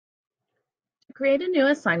create a new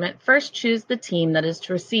assignment, first choose the team that is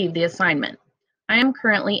to receive the assignment. I am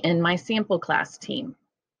currently in my sample class team.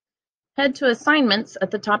 Head to Assignments at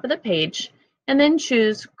the top of the page and then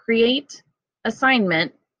choose Create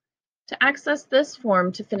Assignment to access this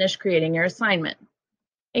form to finish creating your assignment.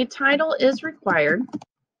 A title is required,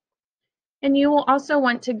 and you will also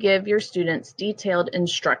want to give your students detailed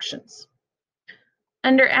instructions.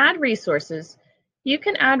 Under Add Resources, you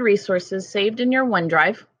can add resources saved in your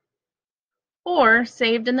OneDrive or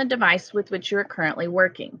saved in the device with which you are currently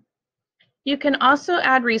working. You can also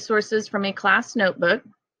add resources from a class notebook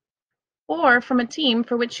or from a team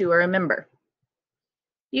for which you are a member.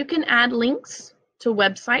 You can add links to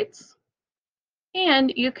websites,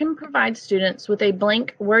 and you can provide students with a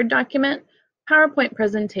blank Word document, PowerPoint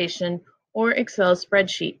presentation, or Excel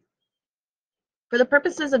spreadsheet. For the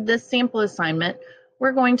purposes of this sample assignment,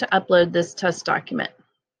 we're going to upload this test document.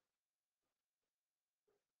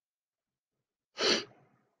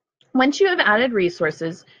 Once you have added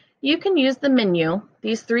resources, you can use the menu,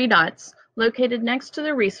 these three dots, located next to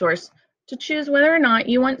the resource, to choose whether or not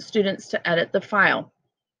you want students to edit the file.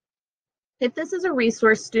 If this is a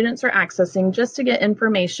resource students are accessing just to get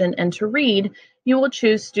information and to read, you will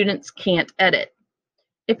choose Students Can't Edit.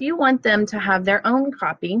 If you want them to have their own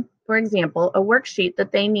copy, for example, a worksheet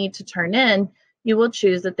that they need to turn in, you will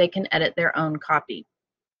choose that they can edit their own copy.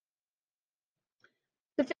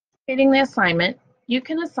 To finish creating the assignment, you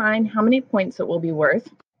can assign how many points it will be worth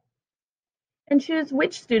and choose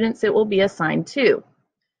which students it will be assigned to.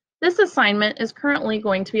 This assignment is currently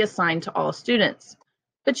going to be assigned to all students,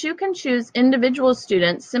 but you can choose individual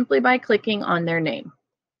students simply by clicking on their name.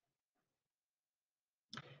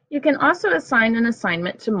 You can also assign an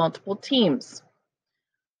assignment to multiple teams.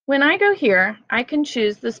 When I go here, I can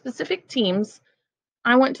choose the specific teams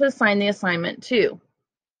I want to assign the assignment to.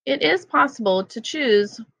 It is possible to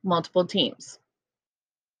choose multiple teams.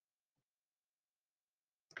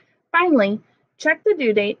 Finally, check the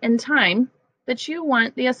due date and time that you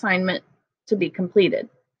want the assignment to be completed.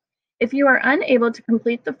 If you are unable to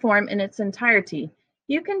complete the form in its entirety,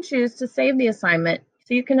 you can choose to save the assignment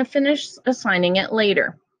so you can finish assigning it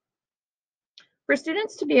later. For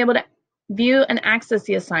students to be able to view and access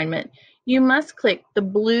the assignment, you must click the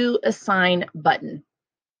blue Assign button.